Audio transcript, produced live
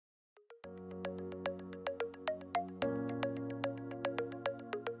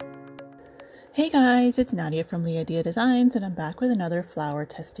Hey guys, it's Nadia from LiaDia Designs and I'm back with another flower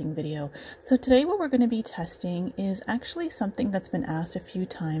testing video. So today what we're going to be testing is actually something that's been asked a few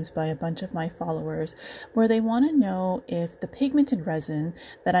times by a bunch of my followers, where they want to know if the pigmented resin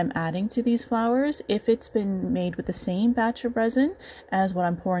that I'm adding to these flowers, if it's been made with the same batch of resin as what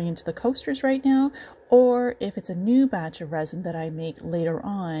I'm pouring into the coasters right now, or if it's a new batch of resin that I make later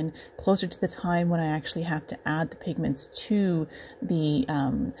on, closer to the time when I actually have to add the pigments to the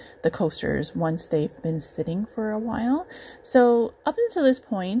coasters once they've been sitting for a while. So up until this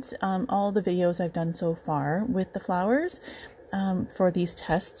point, all the videos I've done so far with the flowers for these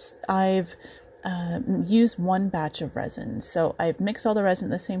tests, I've use one batch of resin. So I've mixed all the resin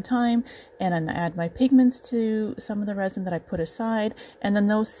at the same time and then I add my pigments to some of the resin that I put aside, and then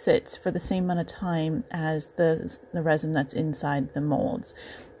those sit for the same amount of time as the resin that's inside the molds.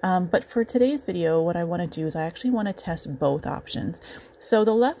 But for today's video, what I want to do is I actually want to test both options. So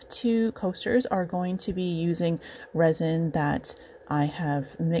the left two coasters are going to be using resin that I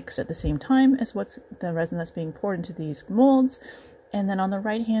have mixed at the same time as what's the resin that's being poured into these molds. And then on the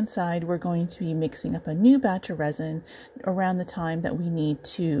right hand side, we're going to be mixing up a new batch of resin around the time that we need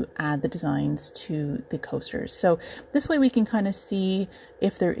to add the designs to the coasters. So this way we can kind of see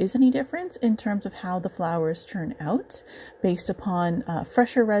if there is any difference in terms of how the flowers turn out based upon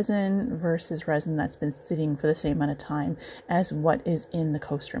fresher resin versus resin that's been sitting for the same amount of time as what is in the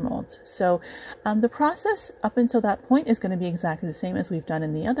coaster molds. So the process up until that point is going to be exactly the same as we've done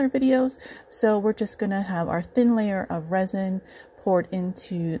in the other videos. So we're just going to have our thin layer of resin poured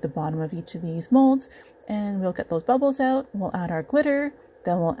into the bottom of each of these molds, and we'll get those bubbles out. We'll add our glitter,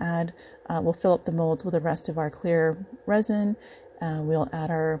 then we'll fill up the molds with the rest of our clear resin. We'll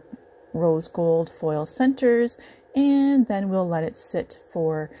add our rose gold foil centers, and then we'll let it sit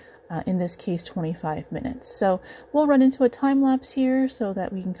for in this case 25 minutes. So we'll run into a time lapse here so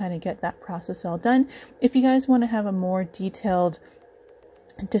that we can kind of get that process all done. If you guys want to have a more detailed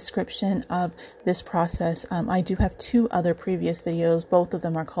description of this process, I do have two other previous videos. Both of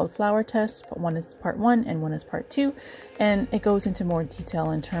them are called flower tests, but one is part 1 and one is part 2, and it goes into more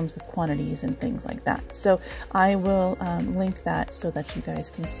detail in terms of quantities and things like that. So I will link that so that you guys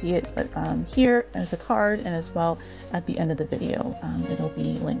can see it, but here as a card, and as well at the end of the video it'll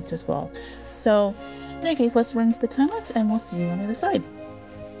be linked as well. So in any case, let's run into the time lapse and we'll see you on the other side.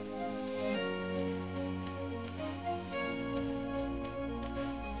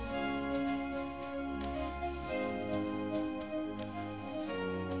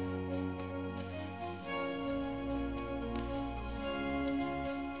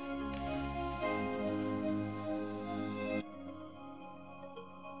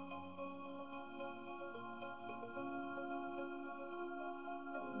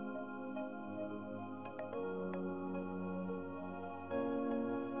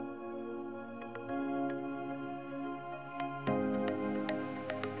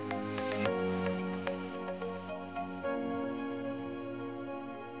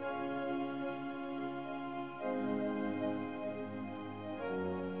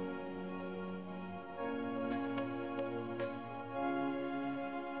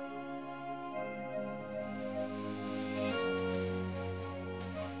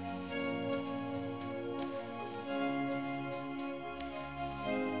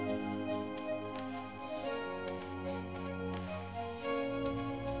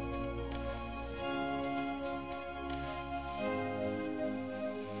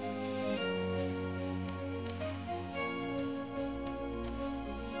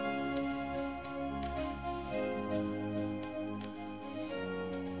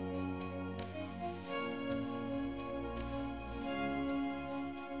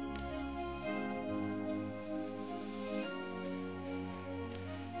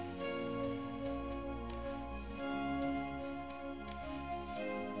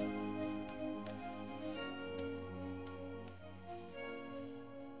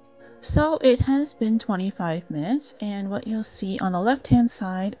 So it has been 25 minutes, and what you'll see on the left hand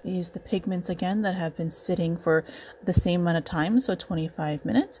side is the pigments again that have been sitting for the same amount of time, so 25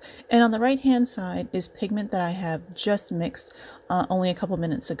 minutes. And on the right hand side is pigment that I have just mixed only a couple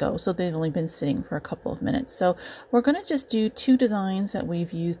minutes ago, so they've only been sitting for a couple of minutes. So we're going to just do two designs that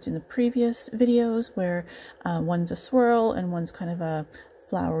we've used in the previous videos, where one's a swirl and one's kind of a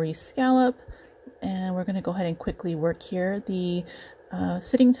flowery scallop. And we're going to go ahead and quickly work here. The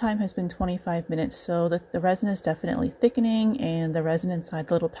sitting time has been 25 minutes, so the resin is definitely thickening and the resin inside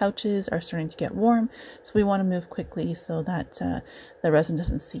the little pouches are starting to get warm. So we want to move quickly so that the resin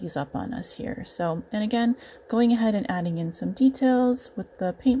doesn't seize up on us here. So, and again, going ahead and adding in some details with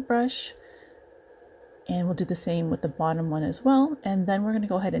the paintbrush and we'll do the same with the bottom one as well. And then we're going to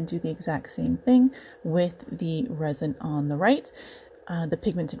go ahead and do the exact same thing with the resin on the right, the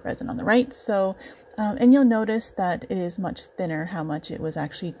pigmented resin on the right. So and you'll notice that it is much thinner, how much it was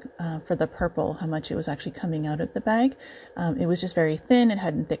actually, for the purple, how much it was actually coming out of the bag. It was just very thin, it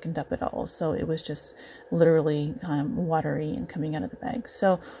hadn't thickened up at all. So it was just literally watery and coming out of the bag.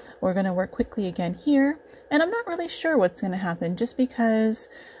 So we're going to work quickly again here. And I'm not really sure what's going to happen, just because,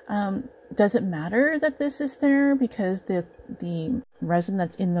 does it matter that this is thinner? Because the resin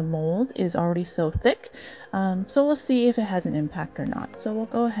that's in the mold is already so thick. So we'll see if it has an impact or not. So we'll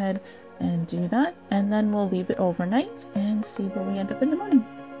go ahead and do that, and then we'll leave it overnight and see where we end up in the morning.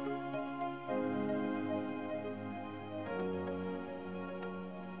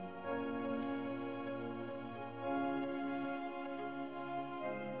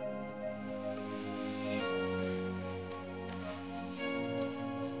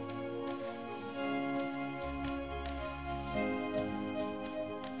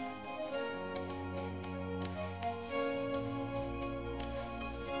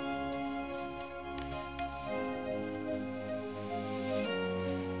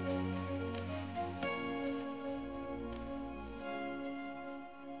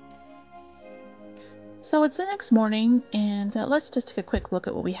 So it's the next morning, and let's just take a quick look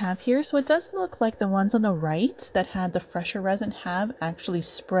at what we have here. So it does look like the ones on the right that had the fresher resin have actually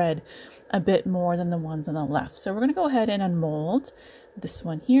spread a bit more than the ones on the left. So we're going to go ahead and unmold this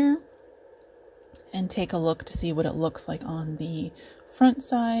one here and take a look to see what it looks like on the front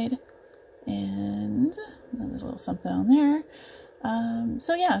side. And there's a little something on there.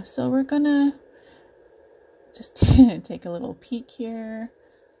 So yeah, so we're going to just take a little peek here.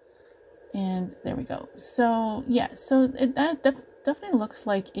 And there we go. So yeah, so that definitely looks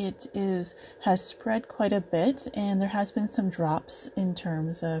like it has spread quite a bit, and there has been some drops in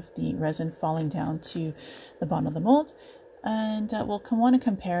terms of the resin falling down to the bottom of the mold. And we'll want to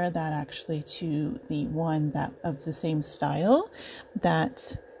compare that actually to the one that of the same style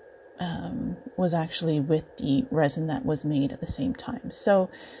that was actually with the resin that was made at the same time. So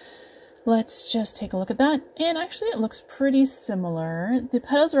let's just take a look at that. And actually it looks pretty similar. The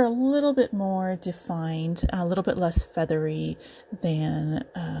petals are a little bit more defined, a little bit less feathery than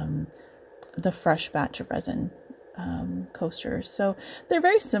the fresh batch of resin coasters. So they're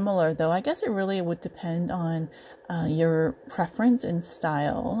very similar though. I guess it really would depend on your preference and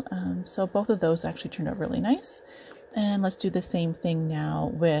style. So both of those actually turned out really nice. And let's do the same thing now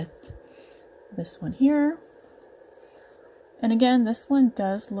with this one here. And again, this one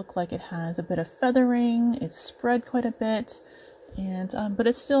does look like it has a bit of feathering. It's spread quite a bit, and but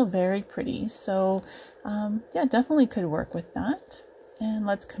it's still very pretty. So yeah, definitely could work with that. And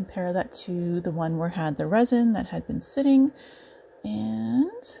let's compare that to the one where had the resin that had been sitting.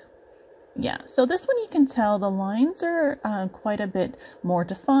 And yeah, so this one you can tell the lines are quite a bit more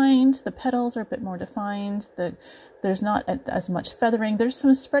defined. The petals are a bit more defined. There's not as much feathering. There's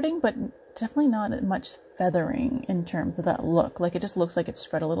some spreading, but definitely not much feathering in terms of that look. Like it just looks like it's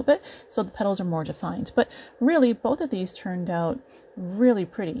spread a little bit, so the petals are more defined. But really, both of these turned out really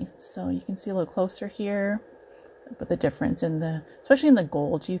pretty. So you can see a little closer here, but the difference in especially in the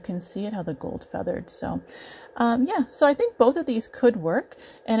gold, you can see it how the gold feathered. So yeah, so I think both of these could work.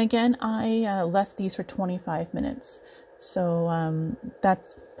 And again, I left these for 25 minutes. So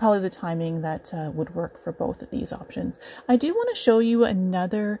that's probably the timing that would work for both of these options. I do want to show you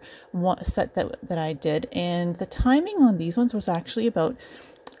another set that I did, and the timing on these ones was actually about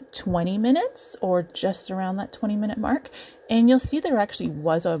 20 minutes or just around that 20-minute mark. And you'll see there actually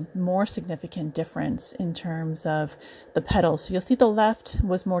was a more significant difference in terms of the petals. So you'll see the left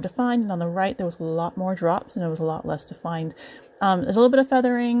was more defined, and on the right there was a lot more drops and it was a lot less defined. There's a little bit of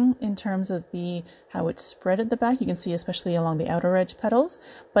feathering in terms of how it's spread at the back. You can see especially along the outer edge petals,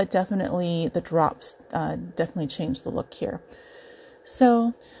 but definitely the drops definitely changed the look here.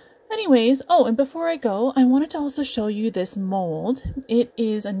 So anyways, oh, and before I go, I wanted to also show you this mold. It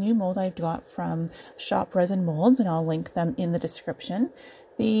is a new mold I've got from Shop Resin Molds, and I'll link them in the description.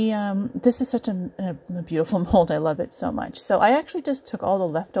 This is such a beautiful mold. I love it so much. So I actually just took all the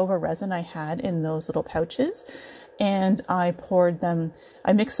leftover resin I had in those little pouches, and I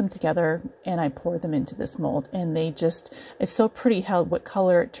mixed them together and I poured them into this mold, and it's so pretty what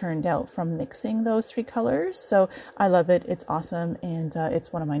color it turned out from mixing those three colors. So I love it. It's awesome. And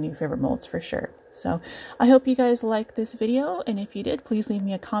it's one of my new favorite molds for sure. So I hope you guys liked this video. And if you did, please leave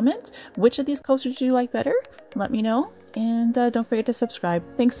me a comment. Which of these coasters do you like better? Let me know. And don't forget to subscribe.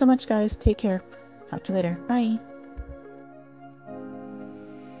 Thanks so much, guys. Take care. Talk to you later. Bye.